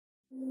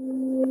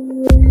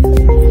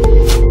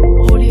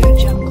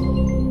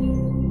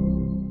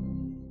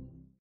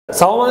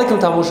салом алейкум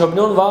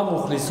тамошобинон ва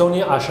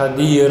мухлисони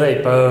ашадии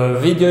рэп.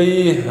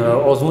 Видеои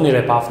озмуни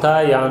рэп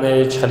ҳафта,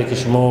 яъне чӣ хеле ки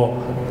шумо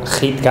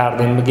хит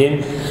кардем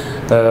бигем,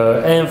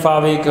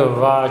 Favik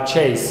ва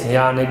Chase,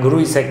 яъне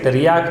гурӯҳи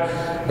сектори 1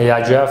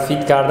 якҷоя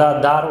фит карда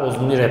дар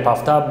озмуни рэп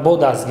ҳафта бо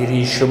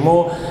дастгирии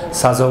шумо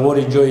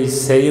сазовори ҷои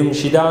сеюм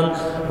шидан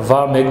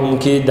ва мегӯм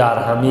ки дар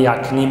ҳамин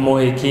якним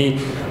моҳе ки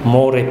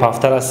мо рэп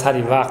ҳафтара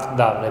сари вақт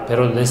дар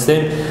рэперо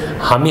дестем,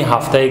 ҳамин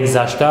ҳафтаи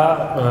гузашта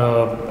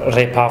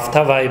рэп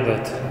ҳафта вай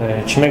буд,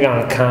 чӣ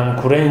мегӯянд,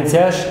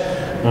 конкуренсияш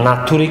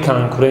натури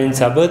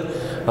конкуренсия буд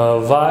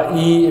ва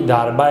и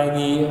дар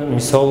байни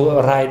мисол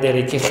Ryder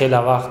ки хеле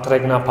вақт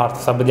трек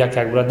напартофта буд,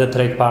 як буда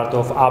трек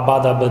партофт,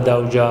 Abada буд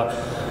даунҷа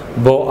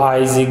бо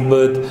Айзик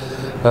буд,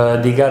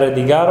 дигар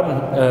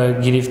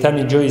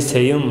гирифтани ҷои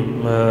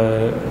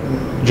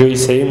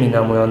сеюми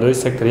намояндаҳои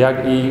сектори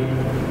 1 и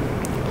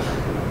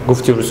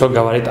гуфти рӯзҳо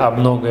говорит об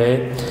многое.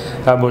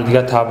 Як бори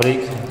дигар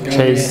табрик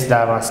Chase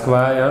дар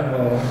Москва,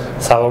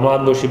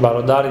 саломат боши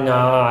бародар,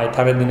 ина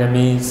айтара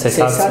динами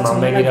 300 ман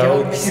мегира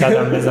ӯ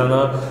 500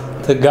 мезана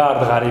ту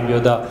гард ғариб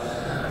ёда.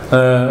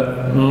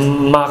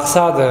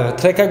 Мақсад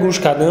трека гӯш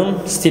кардам,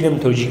 стилим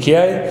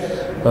тоҷикияй,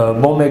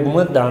 бо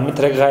мегӯмад дар ҳамин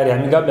трек ғайри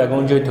ҳамин гап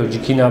ягон ҷои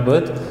тоҷикӣ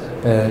набуд.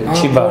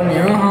 Чӣ ба?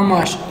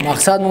 Ҳамаш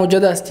мақсад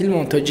моҷода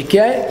стилмон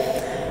тоҷикияй.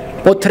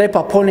 Бо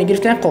трепа полни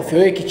гирифтем,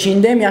 қофияҳое ки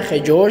чиндем, яхе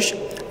ҷош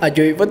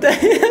аҷоиб буд.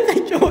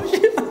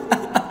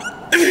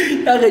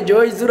 Яхе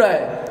ҷои зурай.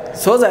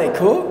 Созай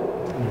ку?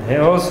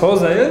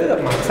 Созай,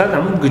 мақсад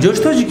ҳамун куҷош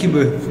тоҷикӣ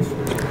буд?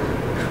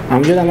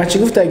 ҳамҷода ман чӣ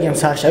гуфтагим,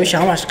 саршавиши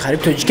ҳамаш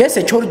қариб тоҷикия,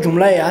 3-4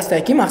 ҷумлае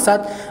ҳастае ки мақсад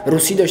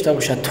русӣ дошта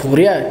бошад,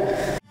 туғрия.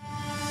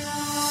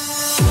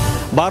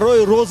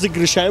 барои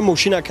розыгришаи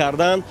мошина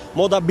кардан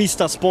мо да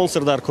 20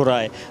 спонсор дар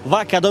кораи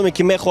ва кадоме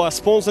ки мехоҳад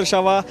спонсор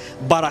шава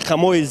ба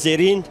рақамҳои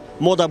зерин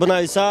мо да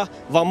бинависа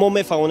ва мо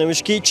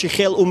мефаҳмонемш ки чӣ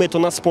хел ӯ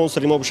метавонад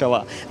спонсори мо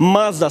бишава.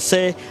 Mazda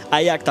 3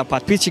 а якта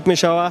подписчик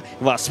мешава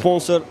ва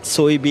спонсор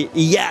соҳиби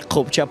як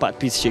қопча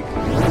подписчик.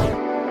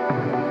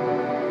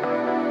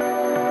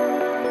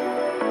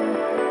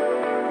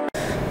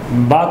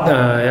 Баъд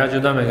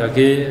якҷода мега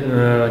ки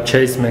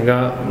Chase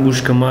мега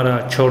гӯшка мара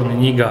чорни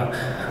нига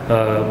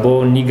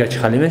бо нига чӣ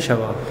хеле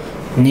мешава?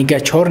 Нига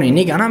чорни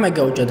нига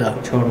намега уҷода.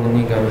 Чорни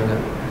нига мега.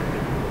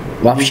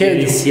 Вообще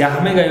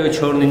сиёҳ мега ё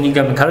чорни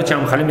нига? Короче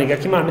ам хеле мега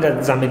ки ман мира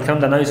заметкам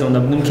да нависонда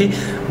будем ки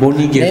бо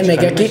нига. Не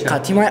мега ки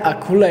қатимай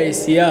акулаи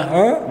сиёҳ,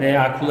 ҳа? Не,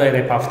 акулаи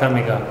рэп ҳафта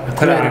мега.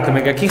 Акулаи рэп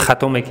мега ки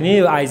хато мекунӣ,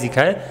 Айзик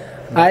ай?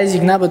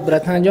 Айзик набуд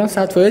братанҷон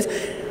 100%.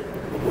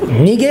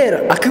 Нигер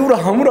акура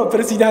ҳамура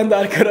пресидан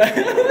дар кора.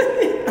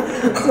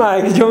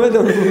 Ман ҷо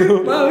медонам.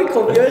 Ман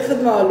қопияи худ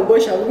маълум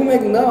боша, бугу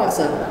мегӯям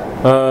мақсад.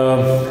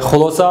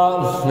 Хулоса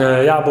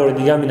як бори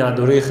дигар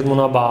миннатдории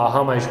худмона ба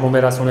ҳамаи шумо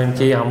мерасонем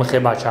ки ҳамахе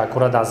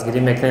бачаҳакура дастгирӣ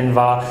мекунем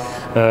ва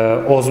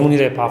озмуни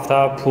рэп ҳафта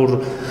пур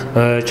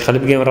чӣ хеле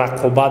бигем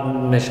рақобат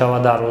мешава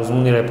дар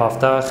озмуни рэп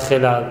ҳафта,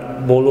 хеле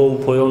болову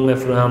поён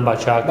мефурӯянд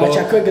бачаҳако.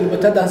 Бачаҳакои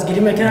гулбута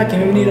дастгирӣ мекунанд ки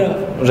мебинира.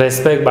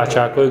 Респект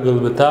бачаҳакои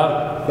гулбута.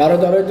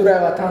 Бародарои дураи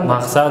ватан.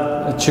 Мақсад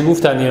чӣ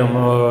гуфтанем,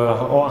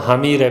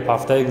 ҳамин рэп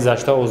ҳафтаи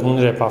гузашта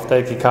озмуни рэп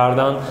ҳафтае ки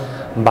кардан,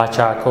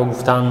 бачаҳако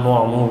гуфтанд мо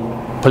ҳамун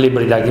пули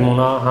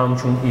бридагимона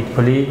ҳамчун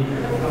идпули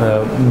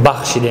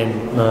бахшидем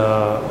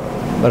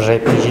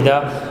РЭП.TJ да.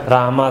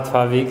 Раҳмат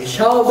Favik.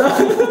 Шалда.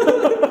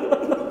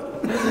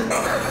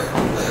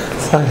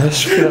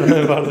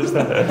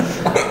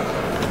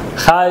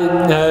 хай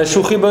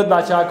шӯхӣ буд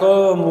бачаҳако,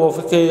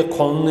 мувофиқи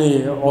қонуни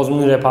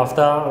озмуни рэп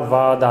ҳафта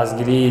ва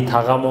дастгирии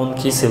тағамон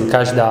ки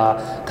силкаш дар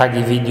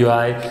таги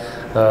видеоай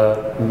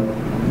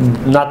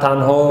на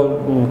танҳо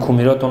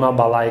кумиротона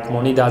ба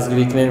лайкмонӣ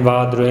дастгирӣ кунем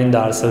ва дуроен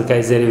дар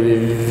силкаи зери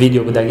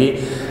видео будагӣ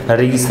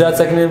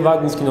регистратсия кунем ва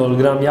гуфтин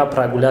олграм я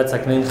прогуляция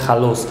кунем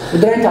халос.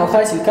 Дуроен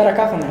талхаи силкара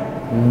кафонем.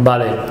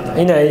 Бале,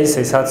 инаи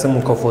 300 сум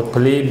мукофот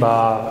пулӣ ба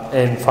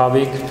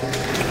Favik.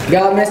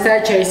 Гап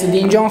нестае Chase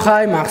динҷон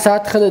хай,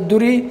 мақсад худ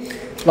дури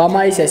ва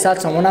ман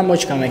 300 сомона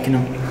мочка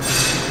мекунам.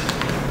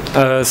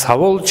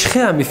 Савол чӣ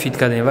хеле ҳами фит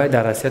кардем вай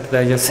дар Россия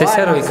таҷа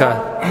сессиярои кард?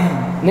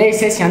 Не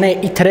сессия не,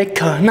 и трек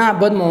кӯҳна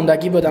буд,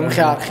 мондагӣ буд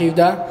ҳамихе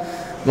архивда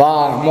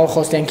ва мо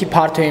хостем ки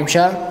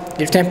партоемша,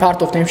 гирифтем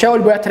партофтемша,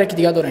 вале бояд треки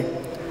дига дорем.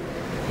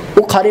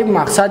 Ӯ қариб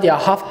мақсад я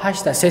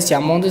 7-8 сессия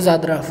монду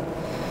зад рафт.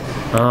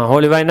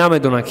 Ҳоли вай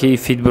намедона ки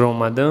фит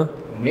биромада?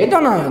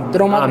 Медона,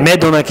 дромад.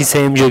 Медона ки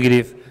сеюм ҷо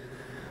гирифт?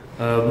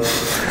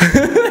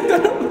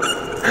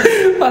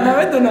 Ман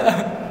намедона.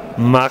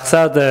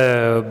 Мақсад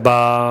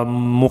ба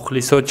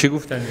мухлисот чӣ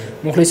гуфтанӣ?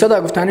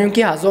 Мухлисота гуфтанем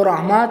ки ҳазор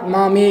раҳмат,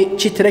 ман ми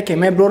чӣ треке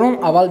меброрам,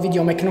 аввал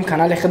видео мекунам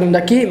канали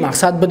худумда ки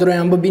мақсад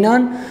бидроям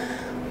бибинан,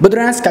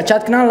 бидроям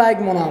скачат кунан, лайк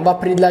монам ва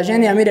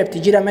предложение ами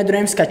РЭП.TJ ра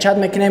медроем скачат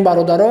мекунем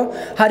бародаро,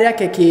 ҳар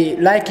яке ки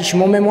лайки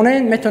шумо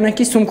мемонен метавонен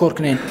ки сум кор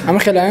кунен. Ами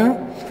хеле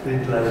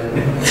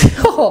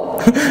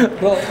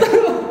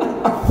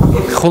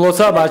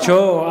хулоса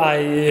бачаҳо,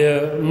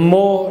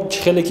 мо чӣ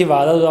хеле ки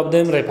ваъда дода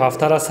будем рэп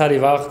ҳафтара сари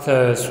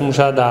вақт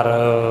сумша дар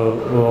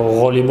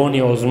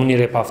ғолибони озмуни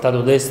рэп ҳафта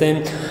додастем,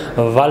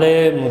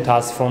 вале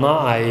мутаассифона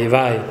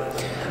вай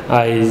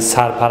ай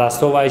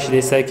сарпарасто ва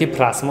шидеста ки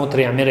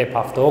просмотри ами рэп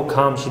ҳафтаҳо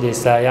кам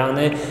шидеста,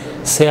 яъне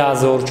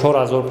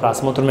 3000-4000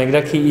 просмотр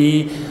мегира ки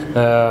и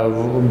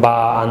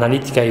ба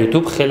аналитика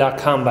ютуб хела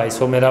кам ба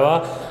ҳисоб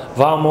мерава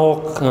ва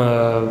мо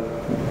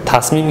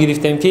тасмим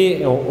гирифтем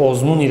ки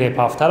озмуни рэп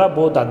ҳафтара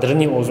бо дар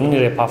дарини озмуни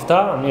рэп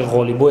ҳафта ами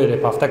ғолибои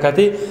рэп ҳафта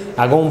кати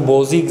ягон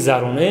бозӣ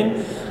гузаронем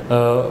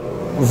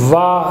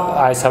ва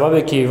ай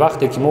сабабе ки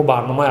вақте ки мо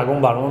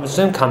ягон барнома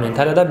месозем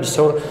комментарияда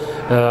бисёр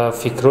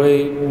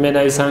фикрҳое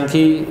менависанд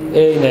ки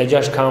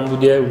наҷаш кам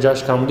будия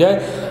уҷаш кам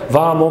будия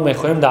ва мо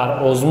мехоҳем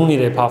дар озмуни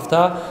рэп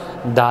ҳафта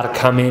дар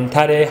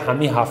комментарияи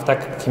ҳамин ҳафта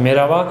ки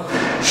мерава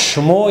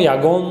шумо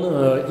ягон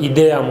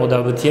идея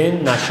мода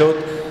битиен нашод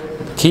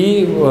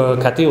ки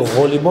кати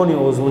ғолибони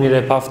озмуни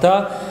рэп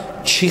ҳафта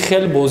чӣ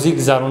хел бозӣ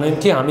гузаронем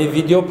ки ҳамин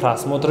видео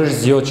просмотраш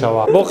зиёд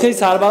шавад. Боқӣ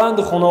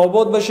сарбаланду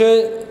хонаобод баше.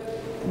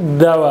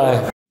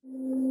 Давай.